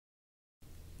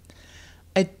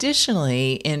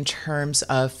Additionally, in terms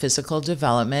of physical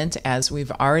development, as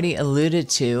we've already alluded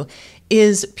to,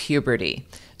 is puberty.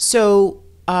 So,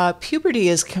 puberty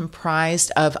is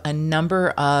comprised of a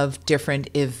number of different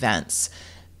events.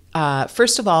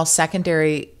 First of all,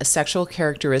 secondary sexual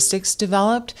characteristics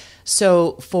developed.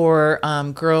 So, for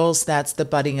girls, that's the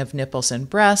budding of nipples and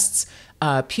breasts,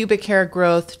 pubic hair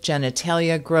growth,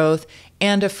 genitalia growth,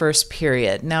 and a first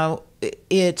period. Now,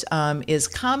 it is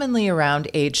commonly around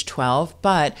age 12,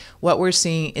 but what we're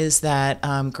seeing is that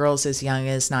girls as young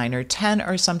as 9 or 10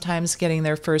 are sometimes getting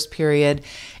their first period,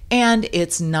 and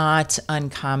it's not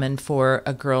uncommon for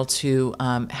a girl to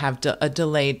have a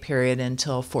delayed period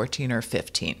until 14 or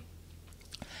 15.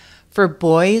 For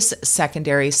boys,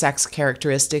 secondary sex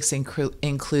characteristics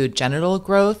include genital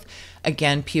growth,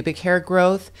 again, pubic hair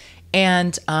growth,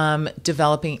 and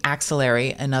developing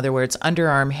axillary, in other words,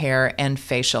 underarm hair and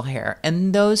facial hair.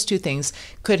 And those two things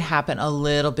could happen a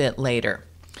little bit later.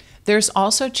 There's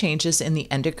also changes in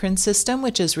the endocrine system,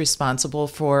 which is responsible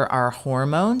for our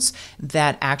hormones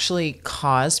that actually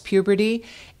cause puberty.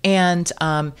 And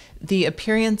the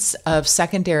appearance of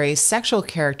secondary sexual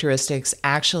characteristics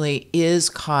actually is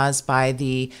caused by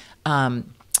the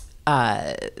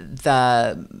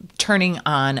turning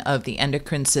on of the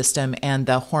endocrine system and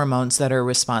the hormones that are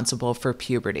responsible for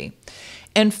puberty.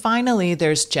 And finally,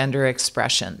 there's gender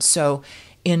expression. So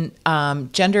in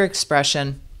gender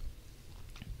expression,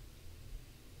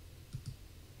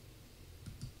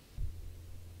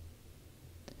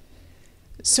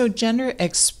 gender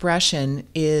expression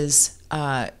is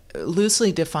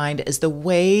loosely defined as the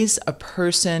ways a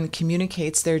person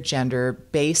communicates their gender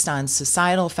based on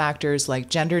societal factors like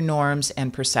gender norms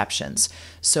and perceptions.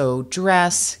 So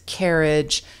dress,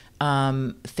 carriage,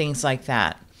 things like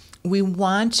that. We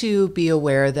want to be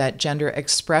aware that gender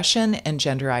expression and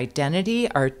gender identity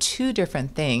are two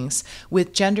different things,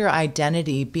 with gender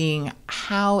identity being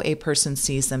how a person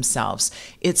sees themselves.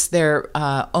 It's their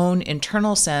own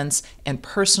internal sense and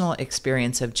personal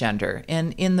experience of gender.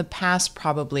 And in the past,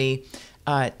 probably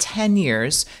 10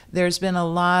 years, there's been a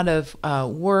lot of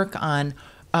work on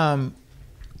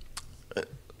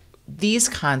these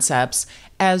concepts,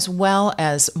 as well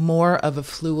as more of a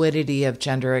fluidity of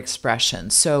gender expression.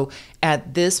 So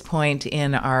at this point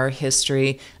in our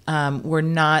history, we're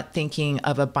not thinking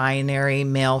of a binary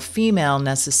male-female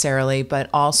necessarily, but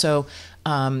also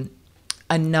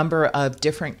a number of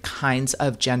different kinds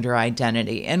of gender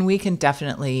identity. And we can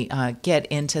definitely get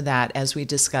into that as we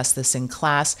discuss this in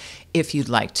class if you'd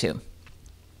like to.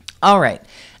 All right.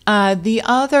 The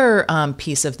other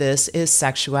piece of this is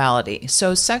sexuality.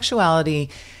 So sexuality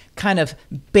kind of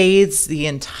bathes the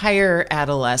entire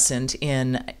adolescent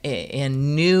in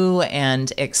new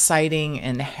and exciting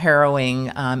and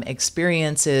harrowing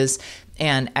experiences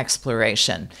and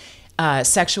exploration.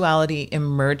 Sexuality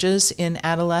emerges in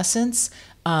adolescence.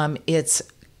 It's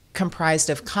comprised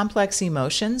of complex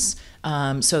emotions.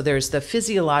 So there's the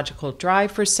physiological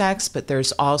drive for sex, but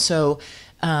there's also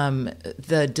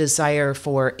the desire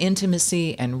for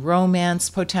intimacy and romance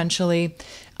potentially.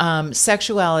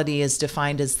 Sexuality is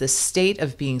defined as the state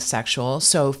of being sexual,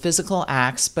 so physical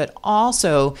acts, but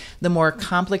also the more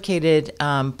complicated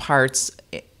parts,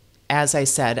 as I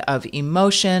said, of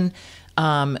emotion,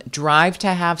 drive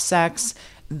to have sex,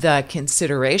 the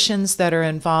considerations that are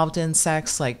involved in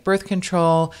sex, like birth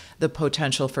control, the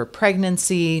potential for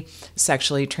pregnancy,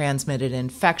 sexually transmitted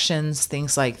infections,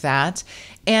 things like that.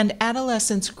 And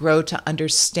adolescents grow to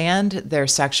understand their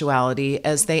sexuality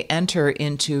as they enter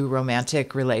into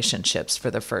romantic relationships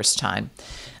for the first time.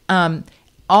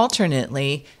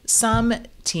 Alternately, some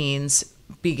teens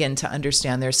begin to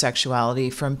understand their sexuality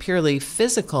from purely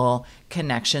physical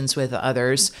connections with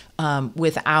others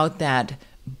without that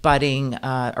budding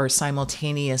or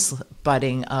simultaneous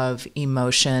budding of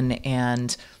emotion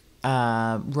and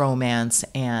romance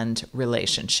and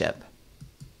relationship.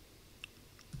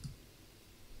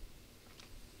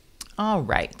 All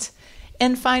right.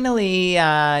 And finally,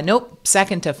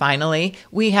 second to finally,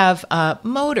 we have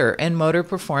motor and motor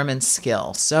performance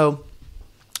skill. So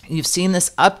you've seen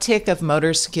this uptick of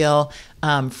motor skill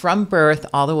from birth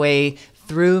all the way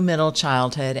through middle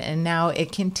childhood, and now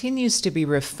it continues to be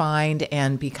refined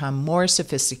and become more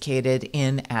sophisticated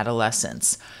in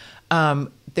adolescence.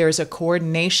 There's a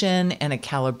coordination and a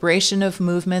calibration of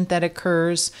movement that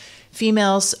occurs.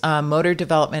 Females' motor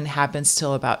development happens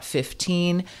till about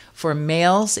 15. For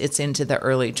males, it's into the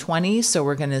early 20s, so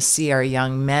we're going to see our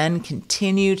young men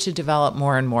continue to develop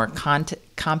more and more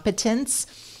competence.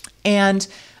 And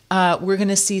we're going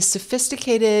to see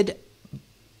sophisticated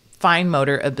fine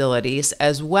motor abilities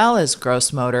as well as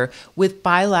gross motor, with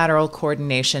bilateral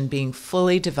coordination being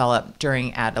fully developed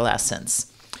during adolescence.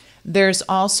 There's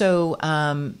also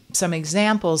some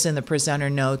examples in the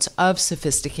presenter notes of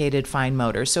sophisticated fine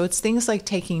motor. So it's things like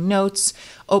taking notes,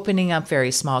 opening up very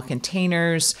small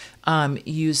containers,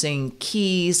 using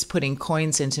keys, putting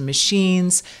coins into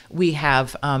machines. We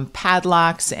have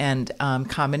padlocks and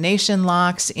combination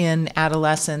locks in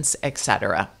adolescence,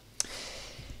 etc.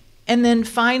 And then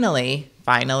finally,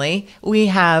 we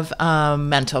have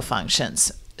mental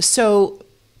functions. So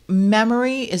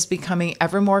memory is becoming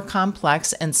ever more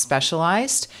complex and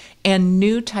specialized, and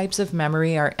new types of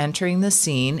memory are entering the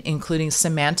scene, including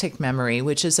semantic memory,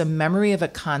 which is a memory of a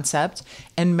concept,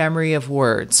 and memory of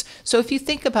words. So if you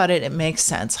think about it, it makes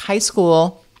sense. High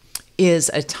school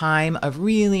is a time of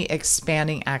really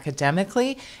expanding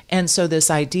academically, and so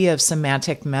this idea of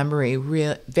semantic memory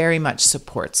very much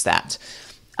supports that.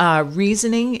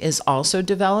 Reasoning is also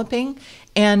developing,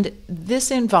 and this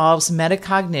involves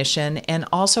metacognition and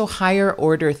also higher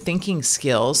order thinking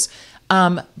skills,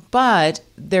 but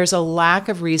there's a lack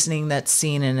of reasoning that's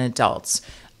seen in adults.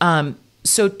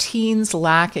 So teens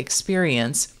lack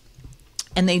experience,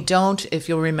 and they don't, if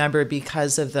you'll remember,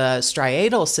 because of the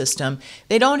striatal system,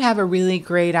 they don't have a really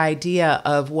great idea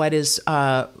of what is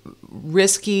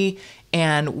risky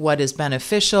and what is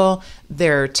beneficial.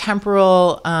 Their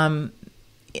temporal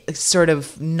sort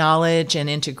of knowledge and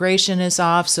integration is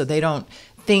off, so they don't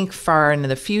think far into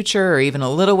the future or even a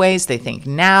little ways. They think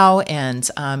now and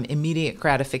immediate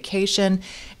gratification.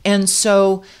 And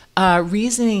so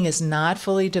reasoning is not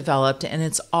fully developed, and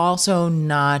it's also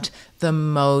not the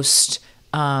most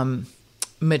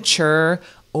mature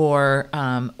or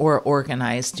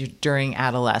organized during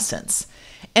adolescence.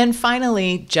 And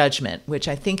finally, judgment, which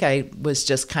I think I was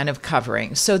just kind of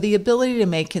covering. So the ability to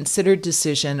make considered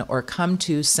decision or come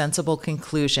to sensible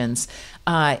conclusions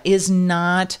is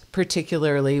not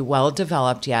particularly well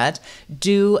developed yet,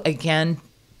 due again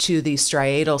to the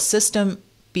striatal system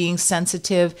being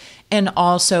sensitive, and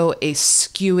also a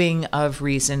skewing of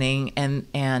reasoning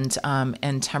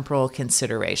and temporal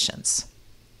considerations.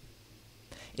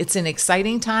 It's an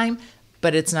exciting time,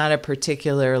 but it's not a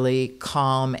particularly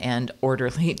calm and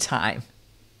orderly time.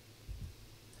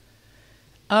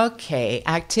 Okay,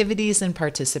 activities and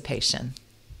participation.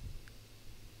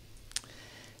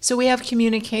 So we have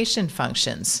communication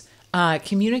functions.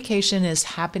 Communication is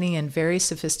happening in very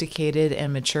sophisticated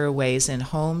and mature ways in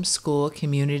home, school,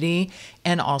 community,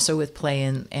 and also with play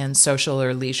and social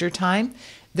or leisure time.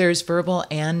 There's verbal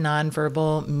and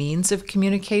nonverbal means of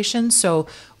communication. So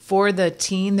for the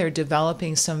teen, they're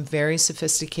developing some very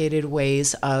sophisticated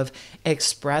ways of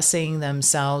expressing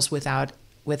themselves without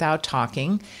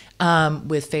talking,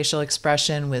 with facial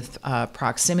expression, with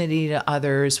proximity to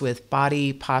others, with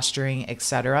body posturing,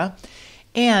 etc.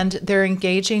 And they're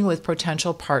engaging with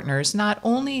potential partners, not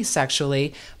only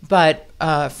sexually, but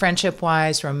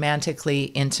friendship-wise, romantically,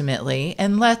 intimately.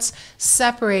 And let's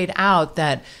separate out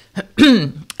that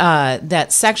that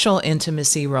sexual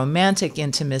intimacy, romantic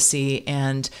intimacy,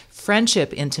 and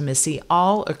friendship intimacy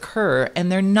all occur,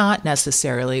 and they're not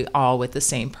necessarily all with the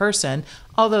same person,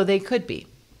 although they could be.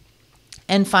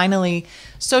 And finally,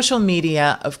 social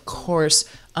media, of course,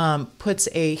 puts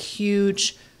a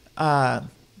huge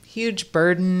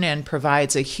burden and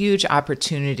provides a huge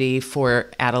opportunity for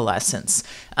adolescents.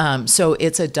 So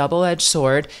it's a double-edged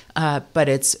sword, but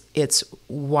it's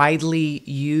widely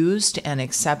used and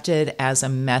accepted as a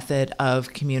method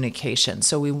of communication.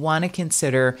 So we want to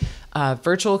consider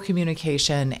virtual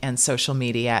communication and social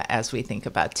media as we think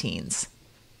about teens.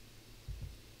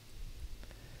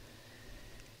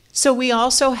 So we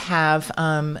also have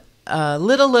a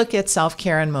little look at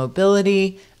self-care and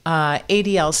mobility.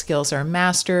 ADL skills are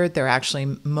mastered. They're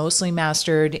actually mostly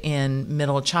mastered in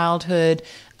middle childhood.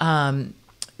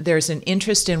 There's an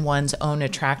interest in one's own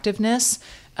attractiveness,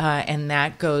 and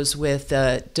that goes with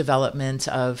the development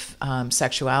of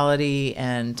sexuality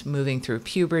and moving through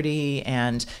puberty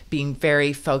and being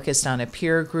very focused on a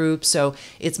peer group. So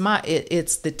it's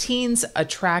the teens'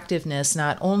 attractiveness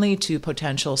not only to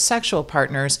potential sexual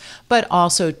partners, but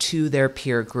also to their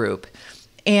peer group.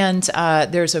 And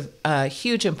there's a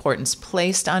huge importance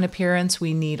placed on appearance.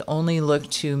 We need only look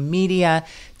to media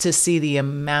to see the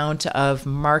amount of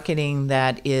marketing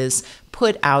that is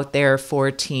put out there for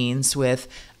teens with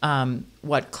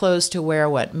what clothes to wear,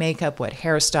 what makeup, what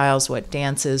hairstyles, what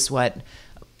dances, what.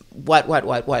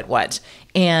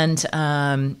 And,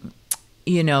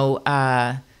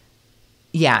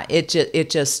 it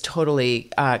just totally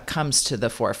comes to the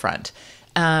forefront.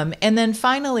 And then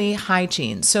finally,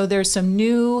 hygiene. So there's some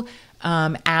new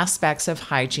aspects of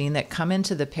hygiene that come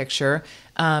into the picture.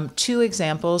 Two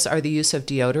examples are the use of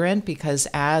deodorant, because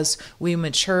as we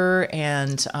mature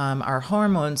and our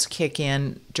hormones kick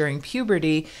in during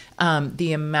puberty,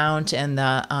 the amount and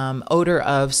the odor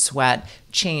of sweat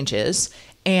changes,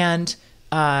 and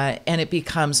it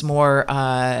becomes more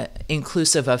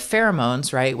inclusive of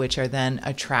pheromones, right, which are then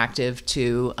attractive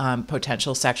to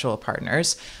potential sexual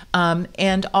partners,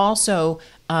 and also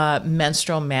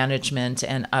menstrual management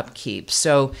and upkeep.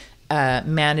 So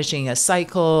managing a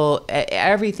cycle,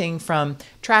 everything from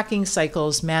tracking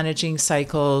cycles, managing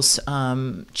cycles,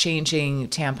 changing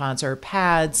tampons or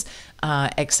pads,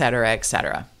 et cetera, et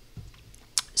cetera.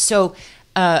 So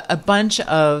a bunch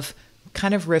of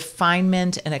kind of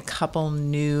refinement and a couple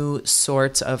new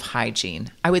sorts of hygiene.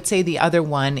 I would say the other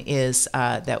one is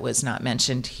that was not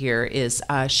mentioned here is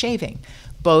shaving,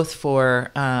 both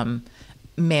for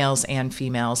males and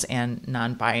females and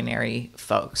non-binary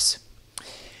folks.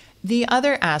 The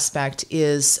other aspect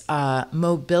is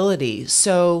mobility.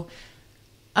 So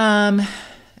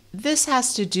this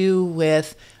has to do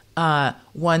with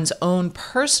one's own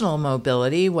personal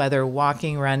mobility, whether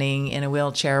walking, running, in a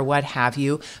wheelchair, what have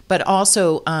you, but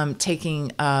also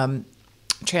taking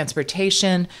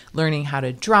transportation, learning how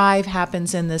to drive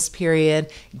happens in this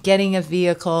period, getting a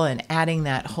vehicle and adding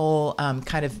that whole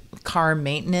kind of car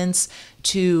maintenance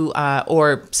to,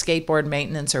 or skateboard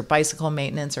maintenance or bicycle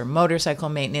maintenance or motorcycle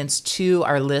maintenance to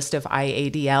our list of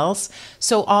IADLs.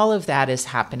 So all of that is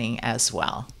happening as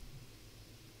well.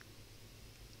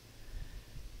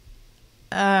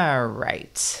 All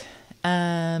right.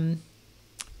 Let's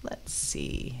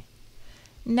see.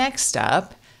 Next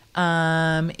up,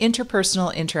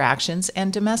 interpersonal interactions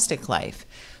and domestic life.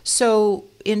 So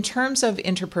in terms of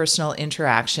interpersonal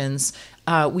interactions,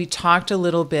 we talked a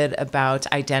little bit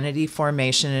about identity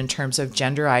formation in terms of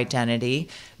gender identity.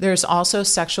 There's also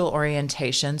sexual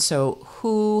orientation. So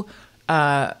who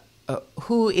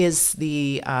is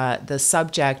the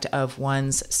subject of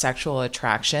one's sexual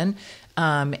attraction?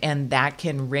 And that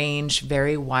can range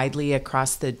very widely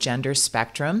across the gender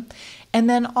spectrum. And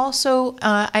then also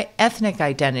ethnic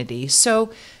identity,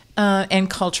 so and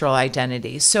cultural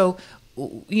identity. So,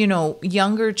 you know,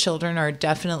 younger children are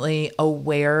definitely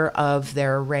aware of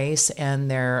their race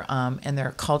and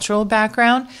their cultural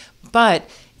background, but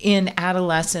in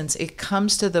adolescence, it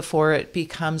comes to the fore. It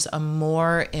becomes a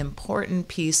more important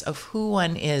piece of who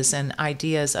one is and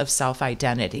ideas of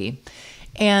self-identity.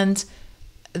 And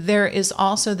there is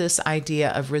also this idea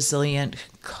of resilient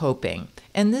coping.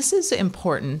 And this is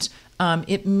important.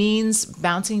 It means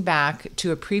bouncing back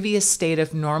to a previous state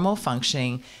of normal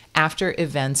functioning after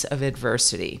events of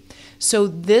adversity. So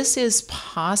this is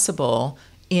possible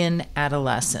in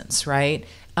adolescence, right?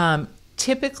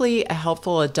 Typically, a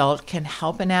helpful adult can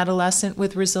help an adolescent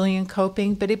with resilient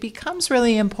coping, but it becomes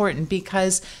really important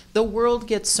because the world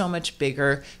gets so much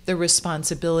bigger. The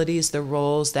responsibilities, the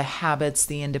roles, the habits,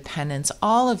 the independence,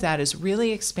 all of that is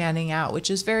really expanding out, which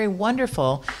is very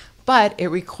wonderful, but it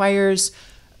requires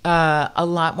a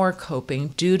lot more coping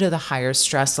due to the higher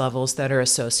stress levels that are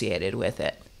associated with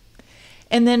it.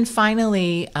 And then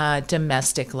finally,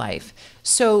 domestic life.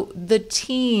 So the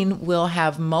teen will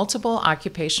have multiple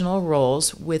occupational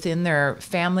roles within their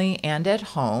family and at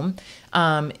home.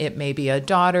 It may be a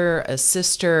daughter, a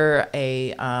sister,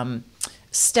 a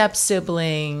step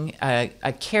sibling, a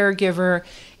caregiver,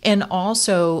 and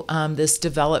also this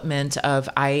development of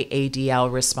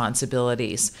IADL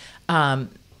responsibilities.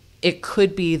 It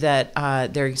could be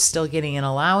that they're still getting an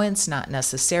allowance, not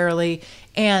necessarily,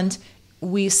 and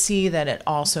we see that it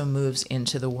also moves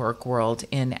into the work world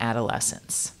in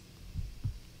adolescence.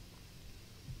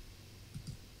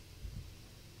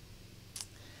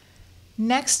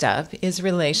 Next up is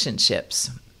relationships.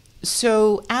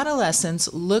 So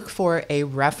adolescents look for a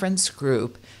reference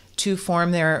group to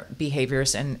form their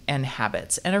behaviors and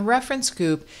habits. And a reference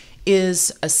group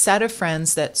is a set of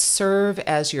friends that serve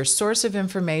as your source of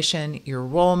information, your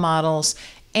role models,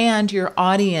 and your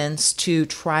audience to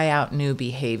try out new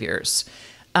behaviors.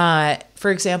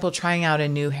 For example, trying out a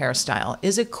new hairstyle.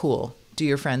 Is it cool? Do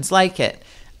your friends like it?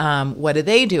 What are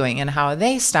they doing and how are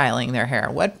they styling their hair?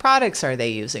 What products are they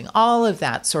using? All of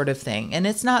that sort of thing. And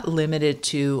it's not limited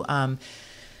to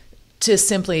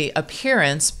simply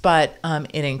appearance, but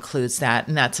it includes that,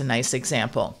 and that's a nice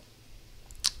example.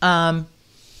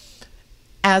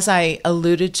 As I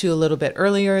alluded to a little bit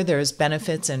earlier, there's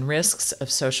benefits and risks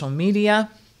of social media,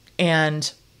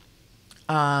 and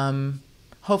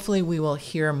hopefully we will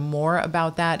hear more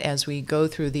about that as we go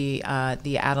through the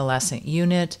adolescent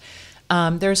unit.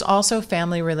 There's also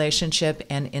family relationship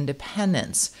and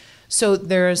independence. So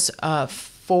there's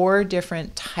 4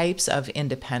 different types of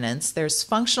independence. There's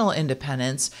functional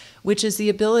independence, which is the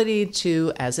ability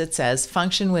to, as it says,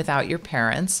 function without your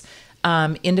parents,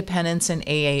 independence in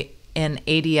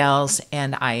ADLs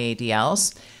and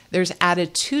IADLs. There's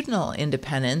attitudinal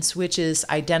independence, which is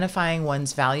identifying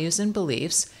one's values and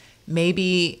beliefs,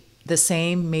 maybe the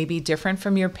same, maybe different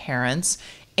from your parents,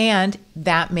 and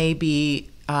that may be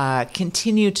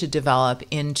continue to develop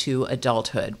into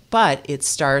adulthood, but it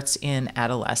starts in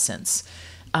adolescence.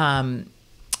 Then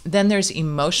there's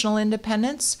emotional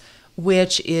independence,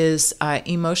 which is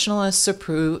emotional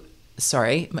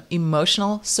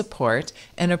support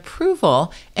and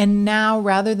approval. And now,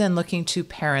 rather than looking to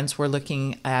parents, we're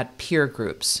looking at peer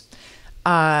groups.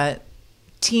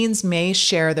 Teens may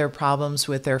share their problems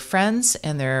with their friends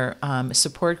and their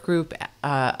support group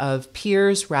of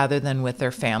peers rather than with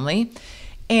their family.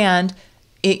 And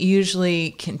it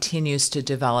usually continues to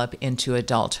develop into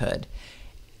adulthood.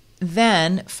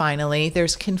 Then, finally,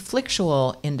 there's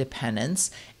conflictual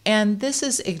independence. And this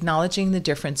is acknowledging the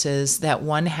differences that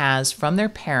one has from their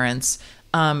parents,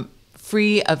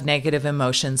 free of negative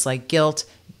emotions like guilt,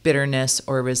 bitterness,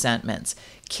 or resentments.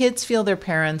 Kids feel their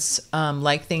parents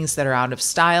like things that are out of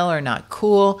style or not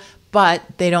cool, but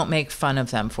they don't make fun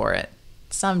of them for it.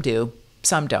 Some do,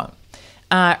 some don't.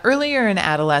 Earlier in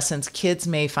adolescence, kids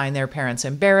may find their parents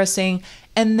embarrassing,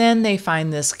 and then they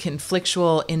find this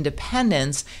conflictual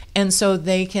independence, and so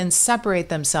they can separate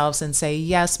themselves and say,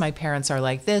 yes, my parents are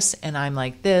like this, and I'm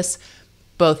like this.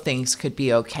 Both things could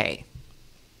be okay.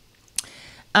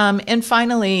 And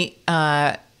finally,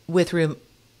 with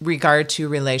regard to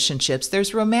relationships,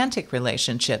 there's romantic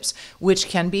relationships, which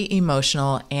can be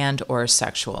emotional and or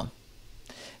sexual.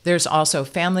 There's also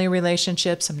family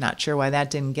relationships. I'm not sure why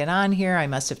that didn't get on here. I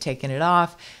must have taken it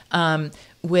off.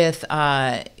 With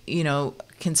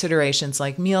considerations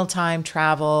like mealtime,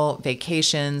 travel,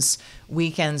 vacations,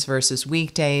 weekends versus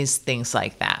weekdays, things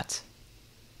like that.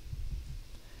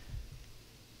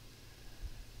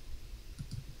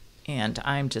 And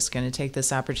I'm just going to take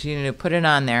this opportunity to put it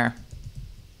on there.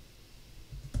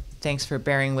 Thanks for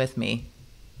bearing with me.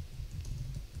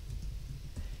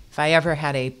 If I ever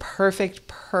had a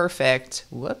perfect,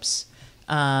 if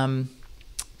I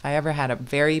ever had a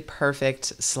very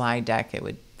perfect slide deck,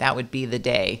 that would be the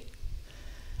day.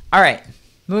 All right,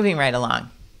 moving right along.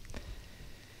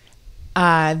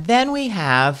 Then we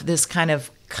have this kind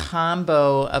of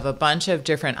combo of a bunch of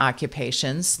different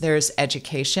occupations. There's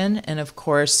education, and of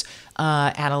course,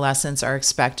 adolescents are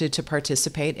expected to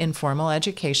participate in formal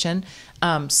education,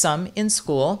 some in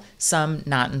school, some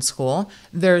not in school.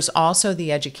 There's also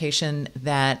the education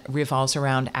that revolves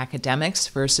around academics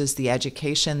versus the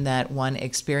education that one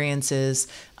experiences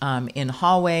in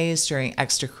hallways, during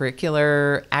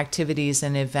extracurricular activities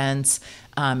and events,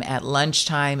 at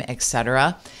lunchtime,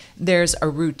 etc. There's a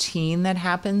routine that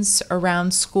happens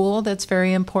around school that's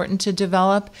very important to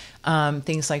develop.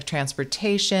 Things like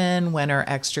transportation, when are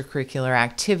extracurricular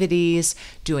activities,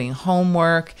 doing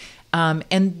homework.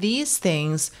 And these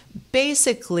things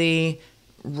basically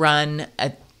run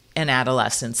an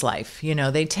adolescent's life. You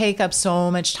know, they take up so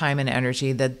much time and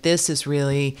energy that this is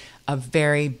really a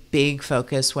very big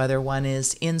focus, whether one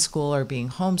is in school or being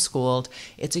homeschooled.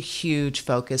 It's a huge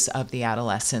focus of the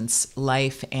adolescent's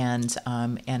life and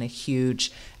a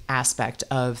huge aspect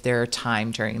of their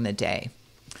time during the day.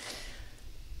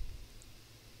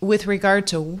 With regard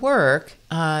to work,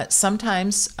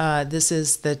 sometimes this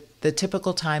is the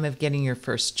typical time of getting your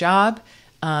first job.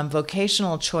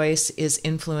 Vocational choice is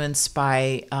influenced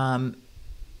by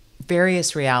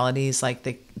various realities like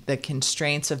the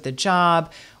constraints of the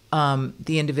job,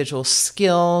 the individual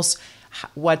skills,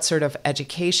 what sort of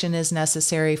education is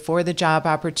necessary for the job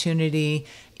opportunity,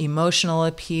 emotional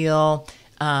appeal,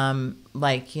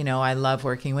 I love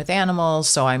working with animals,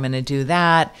 so I'm going to do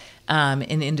that, an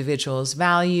individual's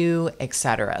value,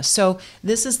 etc. So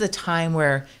this is the time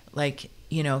where,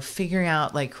 figuring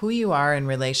out who you are in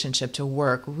relationship to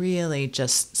work really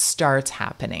just starts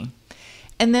happening.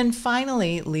 And then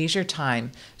finally, leisure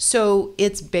time. So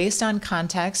it's based on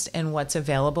context and what's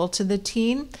available to the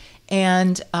teen.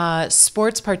 And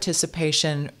sports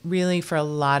participation really for a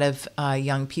lot of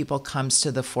young people comes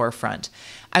to the forefront.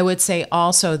 I would say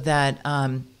also that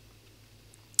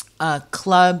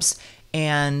clubs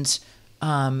and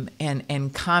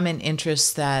common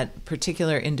interests that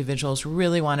particular individuals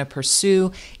really want to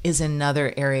pursue is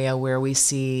another area where we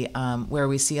see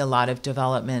a lot of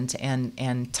development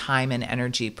and time and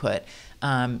energy put.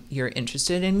 You're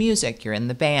interested in music, you're in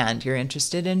the band, you're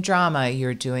interested in drama,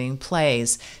 you're doing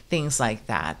plays, things like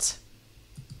that.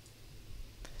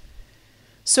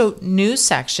 So, new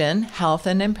section, health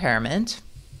and impairment.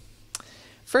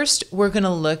 First, we're going to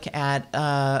look at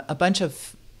a bunch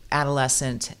of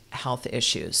adolescent health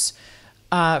issues.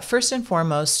 First and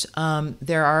foremost,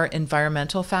 there are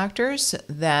environmental factors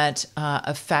that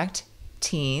affect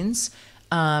teens,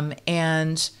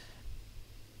 and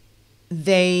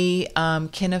they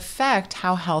can affect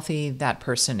how healthy that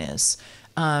person is.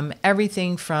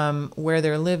 Everything from where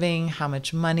they're living, how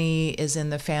much money is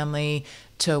in the family,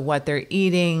 to what they're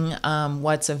eating,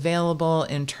 what's available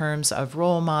in terms of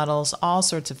role models, all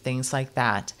sorts of things like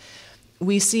that.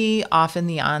 We see often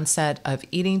the onset of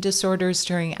eating disorders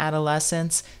during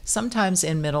adolescence, sometimes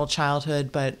in middle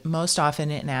childhood, but most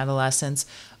often in adolescence,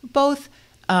 both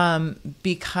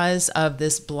because of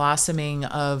this blossoming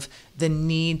of the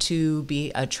need to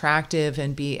be attractive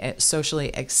and be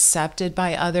socially accepted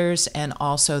by others, and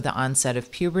also the onset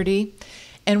of puberty.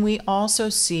 And we also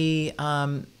see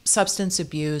substance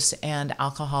abuse and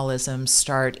alcoholism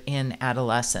start in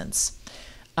adolescence.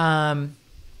 And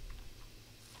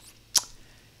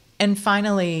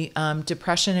finally,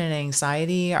 depression and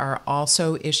anxiety are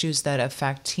also issues that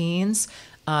affect teens.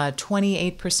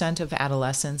 28% of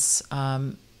adolescents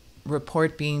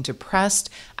report being depressed.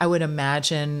 I would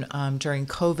imagine during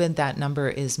COVID that number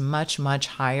is much, much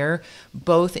higher,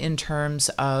 both in terms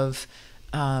of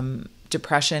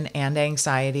depression and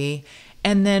anxiety.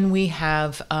 And then we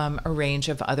have a range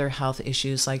of other health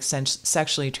issues like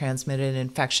sexually transmitted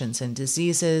infections and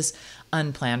diseases,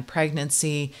 unplanned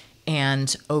pregnancy,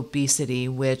 and obesity,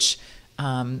 which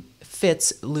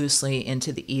fits loosely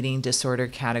into the eating disorder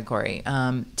category.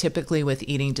 Typically with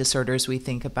eating disorders, we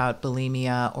think about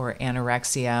bulimia or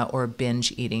anorexia or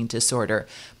binge eating disorder,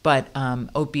 but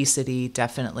obesity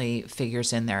definitely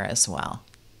figures in there as well.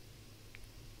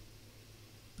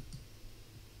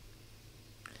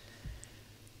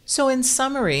 So in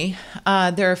summary,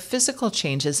 there are physical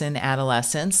changes in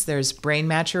adolescence. There's brain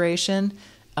maturation,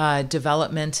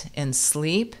 development in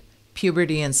sleep,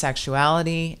 puberty and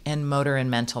sexuality, and motor and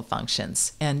mental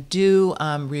functions. And do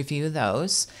review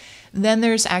those. Then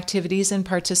there's activities and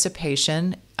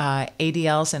participation,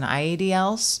 ADLs and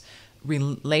IADLs,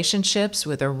 relationships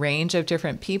with a range of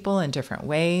different people in different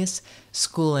ways,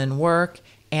 school and work,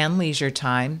 and leisure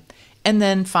time. And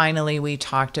then finally, we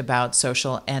talked about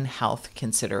social and health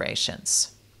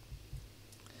considerations.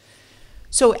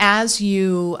 So as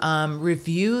you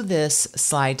review this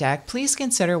slide deck, please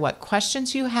consider what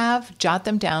questions you have, jot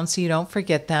them down so you don't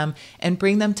forget them, and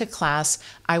bring them to class.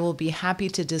 I will be happy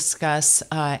to discuss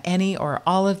any or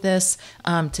all of this,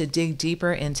 to dig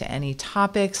deeper into any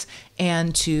topics,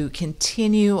 and to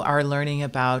continue our learning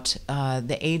about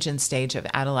the age and stage of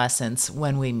adolescence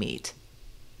when we meet.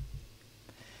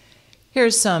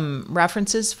 Here's some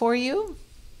references for you.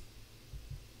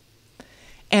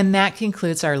 And that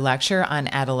concludes our lecture on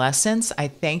adolescence. I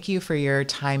thank you for your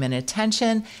time and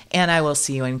attention, and I will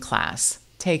see you in class.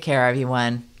 Take care,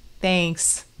 everyone.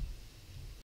 Thanks.